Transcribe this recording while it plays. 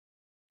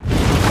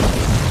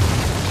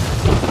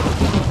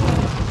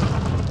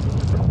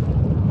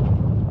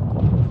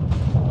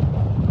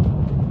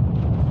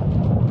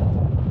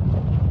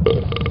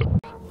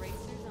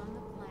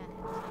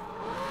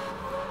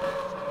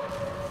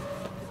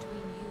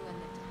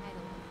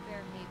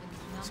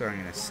That's what I'm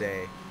gonna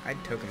say. I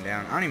took him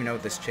down. I don't even know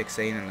what this chick's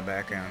saying in the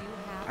background.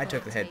 I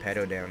took the head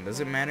pedo down. Does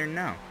it matter?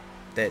 No.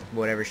 That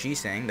whatever she's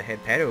saying, the head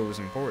pedo was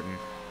important.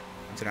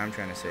 That's what I'm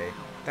trying to say.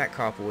 That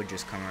cop would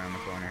just come around the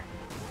corner.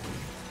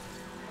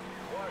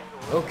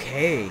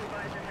 Okay.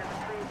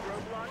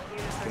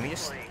 Can we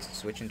just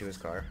switch into his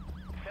car?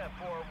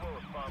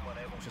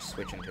 Just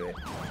switch into it.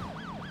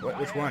 What?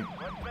 Which one?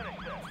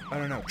 I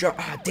don't know. Jump!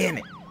 Ah, damn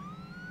it!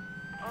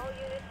 All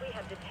units, we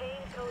have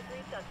detained code 3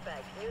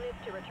 suspects. Units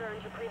to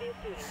return to previous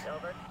duties.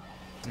 Over.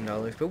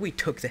 $1, but we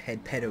took the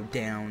head pedo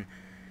down.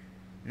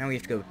 Now we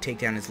have to go take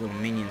down his little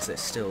minions that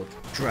still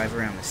drive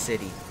around the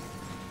city.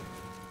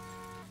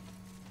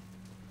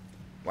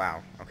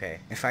 Wow, okay.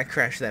 If I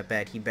crash that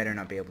bad, he better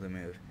not be able to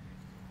move.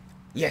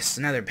 Yes,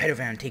 another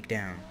PedoVan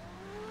Takedown.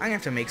 I'm gonna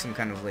have to make some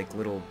kind of like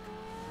little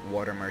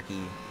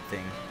watermarky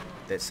thing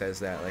that says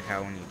that, like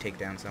how when you take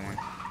down someone,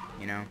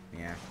 you know?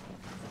 Yeah.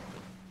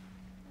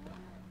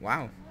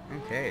 Wow,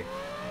 okay.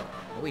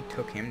 Well, we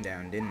took him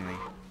down, didn't we?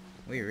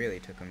 We really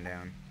took him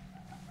down.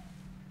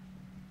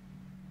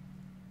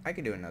 I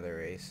could do another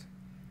race.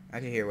 I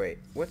could hear, wait,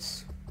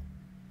 what's...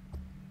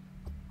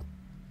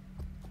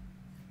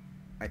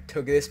 I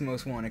took this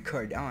most wanted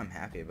card. Oh, I'm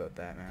happy about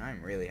that, man.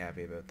 I'm really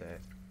happy about that.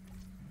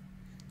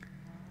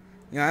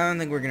 You know, I don't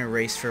think we're going to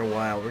race for a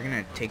while. We're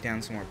going to take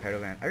down some more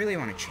PedoVan. I really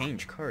want to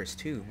change cars,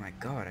 too. My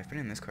god, I've been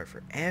in this car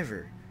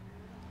forever.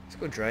 Let's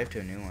go drive to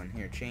a new one.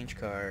 Here, change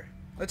car.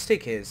 Let's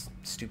take his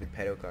stupid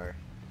pedo car.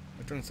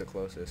 Which one's the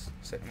closest?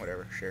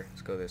 Whatever, sure.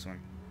 Let's go this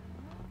one.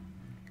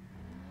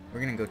 We're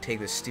gonna go take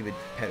this stupid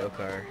pedo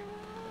car.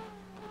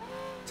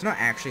 It's not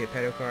actually a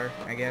pedo car,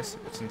 I guess.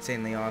 It's an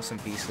insanely awesome,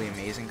 beastly,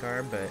 amazing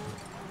car, but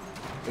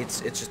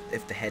it's just,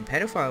 if the head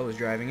pedophile was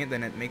driving it,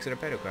 then it makes it a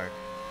pedo car.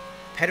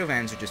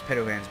 Pedovans are just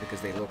pedovans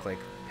because they look like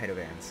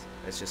pedovans.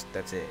 That's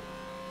it.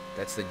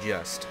 That's the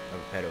gist of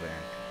a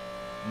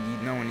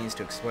pedovan. No one needs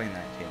to explain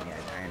that to me.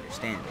 I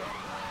understand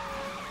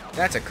it.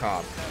 That's a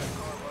cop.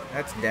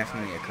 That's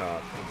definitely a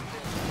cop.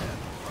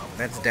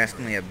 That's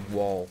definitely a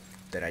wall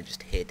that I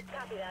just hit.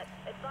 Copy that.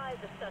 Advise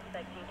the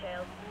suspect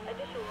details.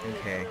 Additional units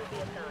Okay. will be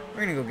assigned.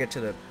 We're gonna go get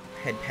to the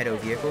head pedo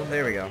vehicle.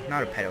 There we go.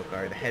 Not a pedo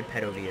car, the head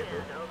pedo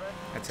vehicle.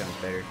 That sounds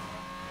better.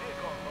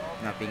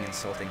 Not being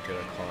insulting to the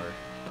car.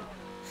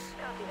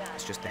 Copy that.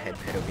 It's just the head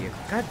pedo vehicle.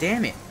 God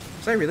damn it!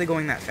 Was I really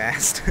going that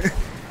fast?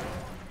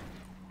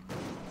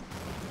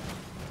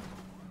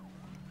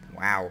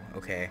 Wow,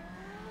 okay.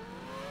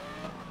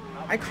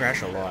 I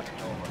crash a lot.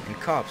 And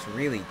cops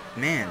really,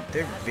 man,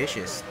 they're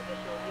vicious.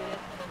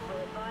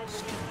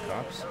 Stupid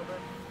cops.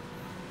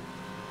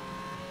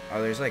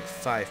 Oh, there's like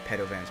 5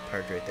 pedovans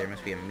parked right there.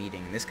 Must be a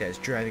meeting. This guy's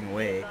driving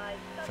away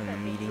from the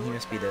meeting. He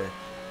must be the...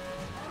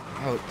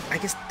 Oh, I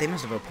guess they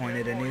must have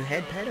appointed a new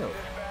head pedo.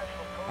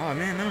 Oh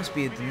man, that must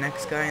be the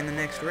next guy in the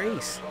next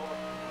race.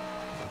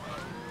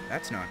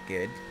 That's not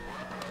good.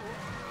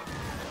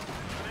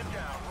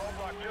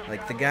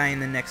 Like the guy in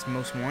the next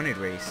most wanted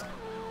race.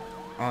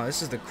 Oh,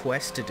 this is the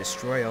quest to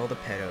destroy all the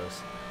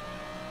pedos.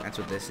 That's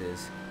what this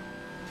is.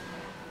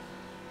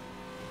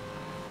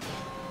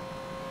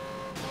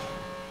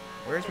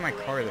 Where's my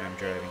car that I'm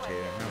driving to?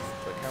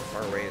 Like, how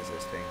far away is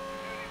this thing?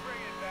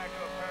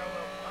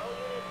 All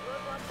units,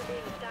 roadblocks are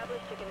being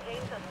established to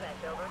contain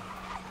suspect. Over.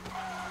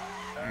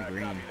 I'm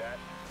green.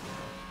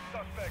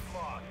 Suspect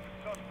lost.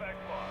 Suspect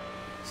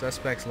lost.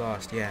 Suspects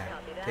lost, yeah.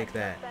 Copy that. Take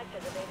that. Suspect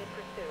has evaded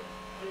pursuit.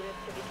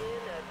 Units to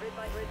begin a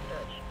grid-by-grid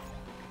search.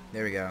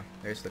 There we go.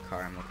 There's the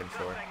car I'm looking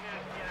for. Get out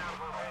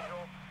for a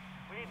visual.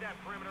 We need that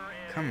perimeter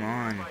in. Come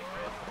on.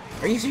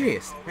 Are you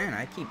serious? Man,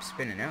 I keep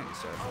spinning out and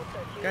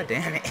stuff. God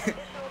damn it.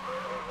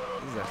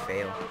 This is a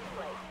fail.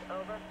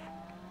 Over.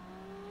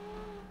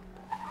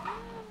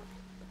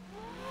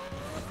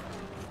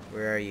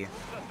 Where are you?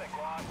 Suspect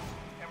lost.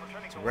 And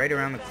returning It's right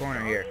around the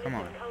corner here. Come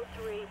on. Code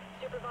 3,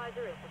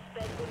 supervisor is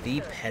suspended. The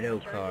Search. pedo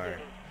Return car. to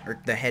duty. Or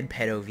the head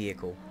pedo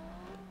vehicle.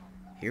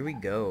 Here we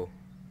go.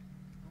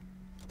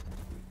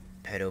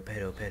 Pedo,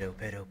 pedo, pedo,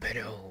 pedo,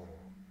 pedo.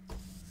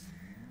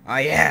 Oh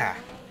yeah!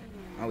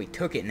 Oh, we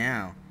took it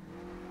now.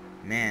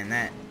 Man,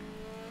 that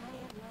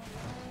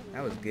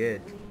was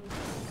good.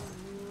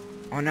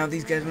 Oh, now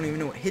these guys won't even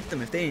know what hit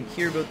them. If they didn't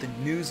hear about the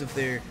news of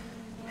their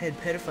head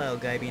pedophile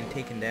guy being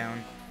taken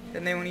down,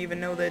 then they won't even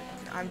know that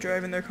I'm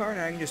driving their car and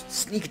I can just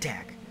sneak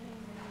attack.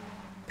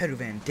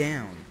 PedoVan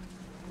down.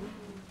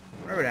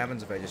 I wonder what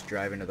happens if I just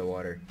drive into the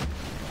water.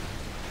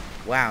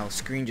 Wow,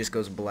 screen just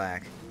goes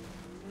black.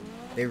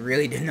 They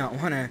really did not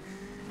want to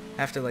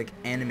have to, like,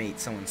 animate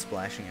someone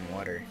splashing in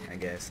water, I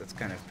guess. That's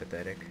kind of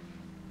pathetic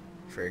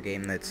for a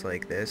game that's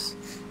like this.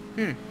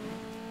 I'd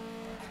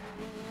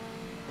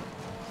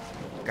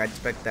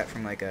expect that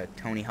from, like, a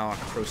Tony Hawk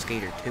Pro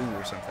Skater 2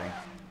 or something.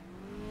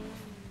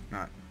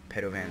 Not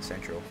PedoVan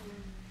Central.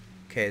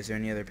 Okay, is there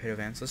any other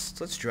PedoVans?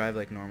 Let's drive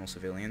like normal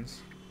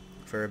civilians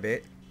for a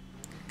bit.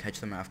 Catch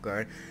them off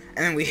guard.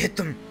 And then we hit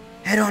them!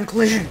 Head-on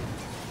collision!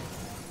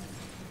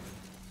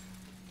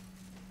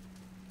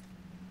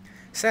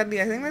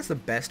 Sadly, I think that's the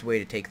best way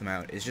to take them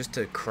out, is just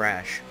to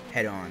crash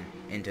head-on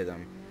into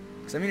them.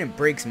 Because, I mean, it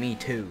breaks me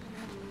too,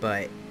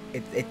 but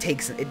it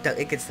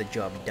gets the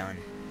job done.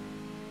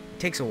 It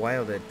takes a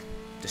while to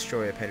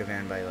destroy a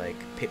PedoVan by like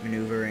pit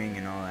maneuvering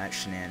and all that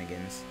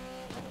shenanigans.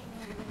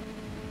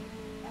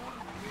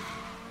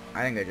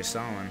 I think I just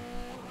saw one.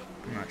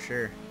 I'm not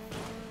sure.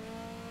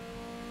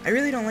 I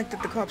really don't like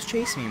that the cops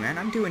chase me, man.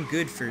 I'm doing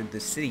good for the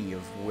city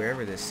of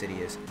wherever this city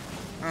is.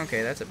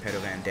 Okay, that's a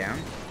PedoVan down.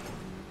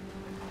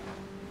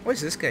 What's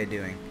this guy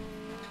doing?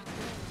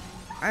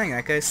 I think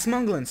that guy's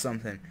smuggling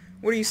something.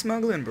 What are you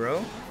smuggling,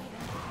 bro?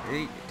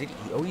 Did he?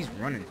 Oh, he's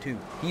running too.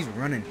 He's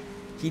running.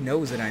 He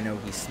knows that I know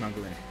he's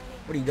smuggling.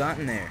 What do you got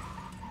in there?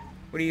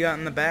 What do you got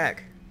in the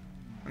back?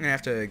 I'm gonna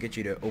have to get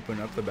you to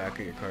open up the back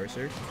of your car,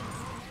 sir.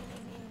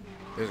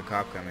 There's a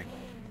cop coming.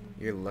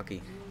 You're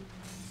lucky.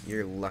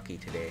 You're lucky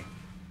today.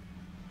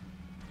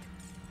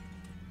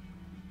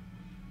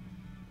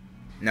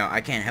 No,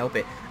 I can't help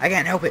it. I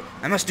can't help it.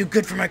 I must do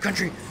good for my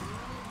country.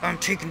 I'm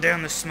taking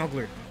down the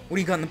smuggler. What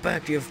do you got in the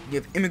back? Do you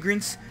have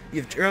immigrants? You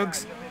have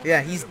drugs?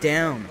 Yeah, he's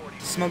down.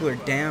 Smuggler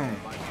down.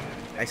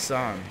 I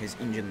saw him. His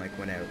engine like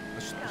went out.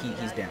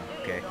 He's down.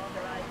 Okay.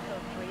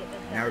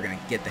 Now we're gonna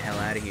get the hell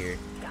out of here.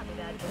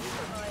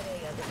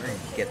 We're gonna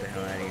get the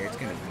hell out of here. It's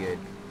gonna be good.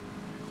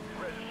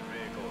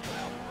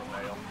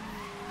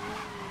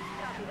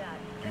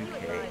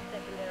 Okay.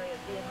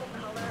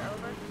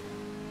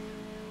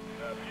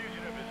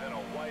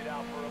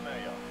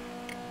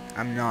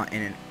 I'm not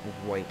in a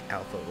white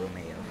Alfa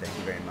Romeo, thank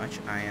you very much.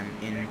 I am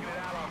in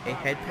a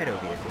head pedo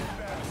vehicle.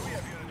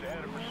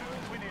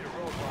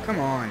 Come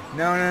on.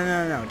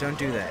 No, don't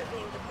do that.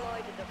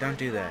 Don't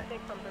do that.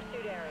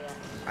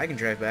 I can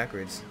drive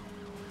backwards.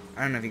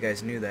 I don't know if you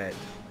guys knew that.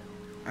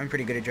 I'm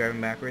pretty good at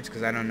driving backwards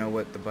because I don't know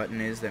what the button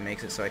is that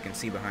makes it so I can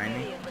see behind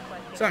me.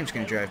 So I'm just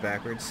going to drive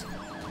backwards.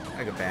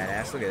 Like a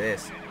badass. Look at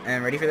this.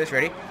 And ready for this?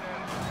 Ready?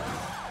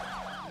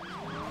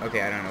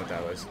 Okay, I don't know what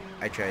that was.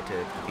 I tried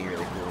to be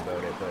really cool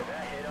about it, but,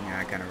 you know,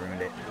 I kind of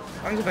ruined it.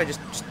 As long as if I just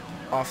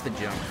off the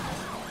jump.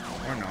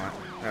 Or not.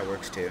 That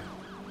works too.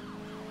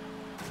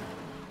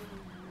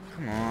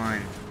 Come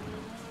on.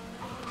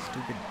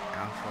 Stupid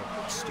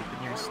alpha.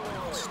 Stupidness.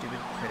 Stupid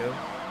pedo.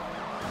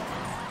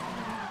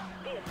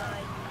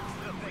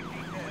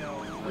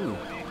 Ooh.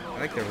 I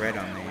like the red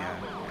on the,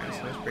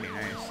 that's pretty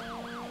nice.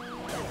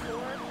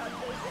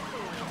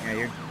 Yeah,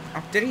 you're...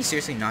 Oh, did he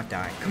seriously not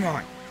die? Come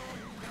on.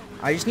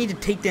 I just need to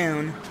take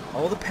down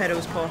all the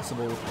pedos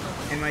possible,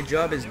 and my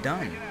job is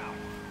done.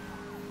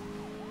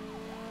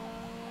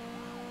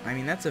 I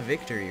mean, that's a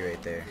victory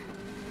right there.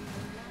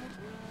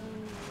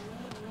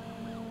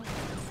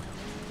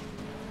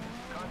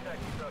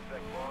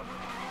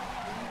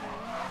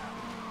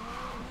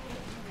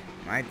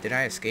 Did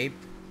I escape?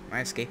 Am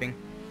I escaping?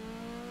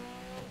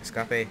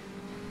 Escape.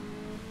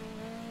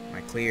 Am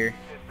I clear?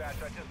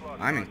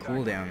 I'm in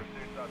cooldown.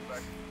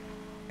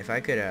 If I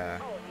could,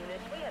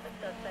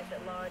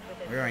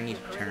 where do I need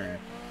to turn?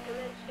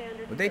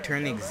 Would they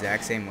turn the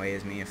exact same way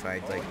as me if I,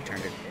 like,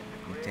 turned it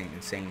into an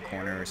insane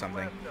corner or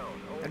something?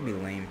 That'd be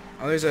lame.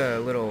 Oh, there's a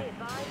little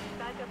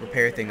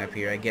repair thing up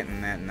here. I get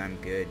in that and I'm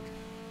good.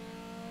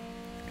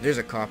 There's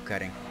a cop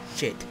cutting.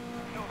 Shit.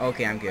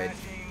 Okay, I'm good.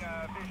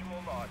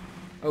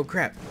 Oh,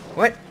 crap.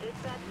 What?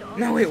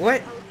 No, wait,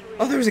 what?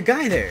 Oh, there was a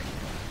guy there.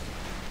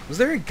 Was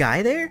there a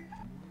guy there?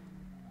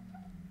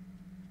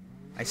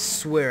 I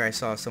swear I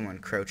saw someone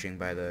crouching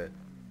by the...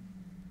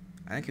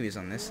 I think he was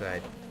on this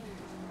side.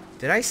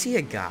 Did I see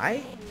a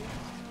guy?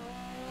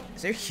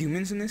 Is there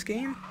humans in this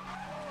game?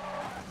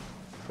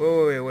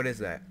 Whoa, wait, what is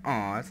that?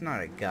 Aw, that's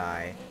not a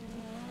guy.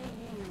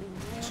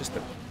 It's just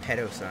a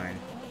pedo sign.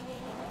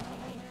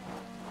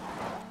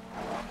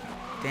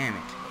 Damn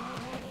it.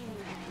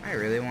 I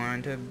really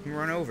wanted to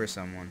run over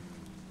someone.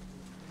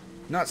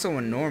 Not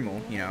someone normal,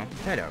 you know.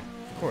 Pedo,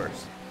 of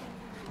course.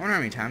 I wonder how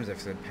many times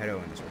I've said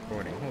pedo in this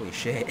recording. Holy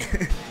shit.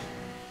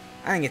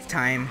 I think it's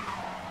time.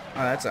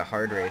 Oh, that's a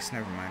hard race.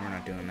 Never mind, we're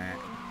not doing that.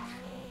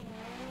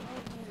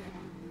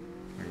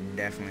 We're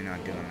definitely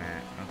not doing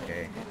that.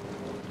 Okay.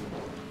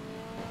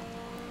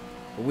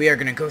 But we are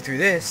gonna go through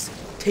this.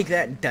 Take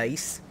that,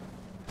 dice.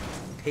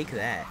 Take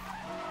that.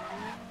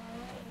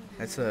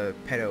 That's a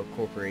pedo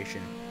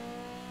corporation.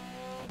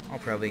 I'll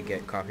probably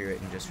get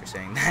copywritten just for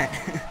saying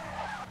that.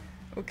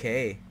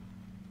 Okay.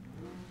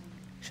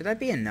 Should that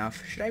be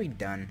enough? Should I be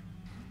done?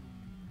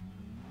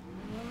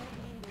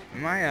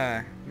 Am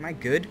I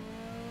good?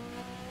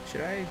 Should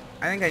I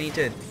think I need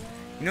to...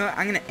 You know what?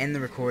 I'm gonna end the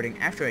recording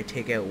after I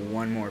take out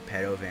one more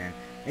PedoVan.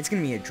 It's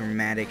gonna be a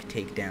dramatic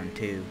takedown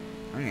too.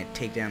 I'm gonna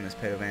take down this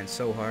PedoVan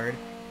so hard.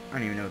 I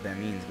don't even know what that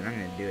means, but I'm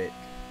gonna do it.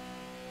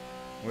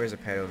 Where's a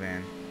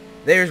PedoVan?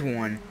 There's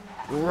one.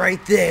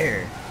 Right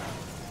there!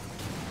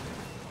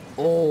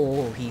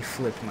 Oh, he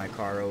flipped my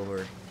car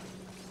over.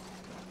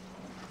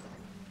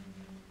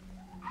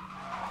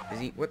 Is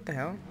he... What the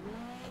hell?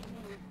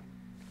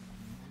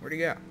 Where'd he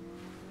go?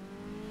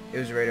 It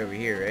was right over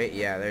here, right?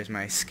 Yeah, there's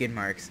my skid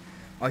marks.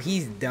 Oh,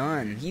 he's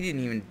done. He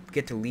didn't even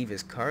get to leave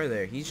his car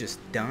there. He's just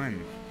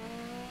done.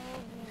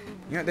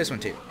 You know what? This one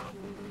too.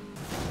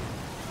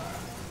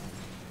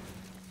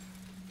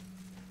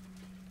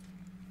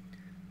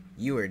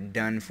 You are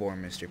done for,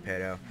 Mr.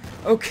 Pedo.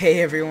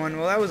 Okay, everyone.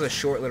 Well, that was a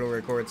short little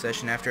record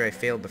session after I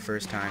failed the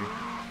first time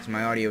because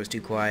my audio was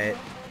too quiet.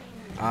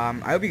 I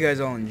hope you guys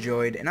all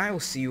enjoyed, and I will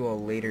see you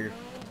all later.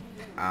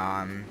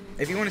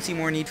 If you want to see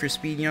more Need for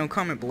Speed, you know,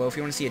 comment below. If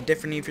you want to see a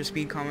different Need for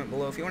Speed, comment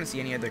below. If you want to see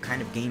any other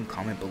kind of game,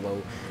 comment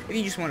below. If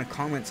you just want to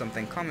comment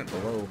something, comment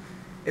below.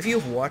 If you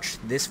have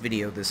watched this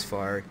video this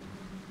far,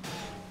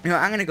 you know,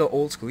 I'm going to go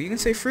old school. You can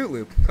say Fruit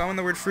Loop. Comment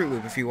the word Fruit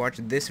Loop if you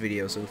watched this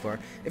video so far.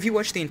 If you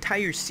watched the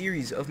entire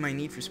series of my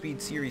Need for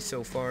Speed series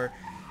so far,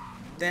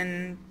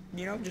 then,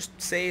 you know,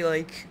 just say,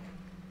 like,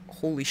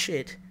 holy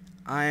shit,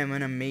 I am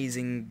an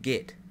amazing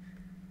git.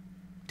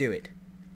 Do it.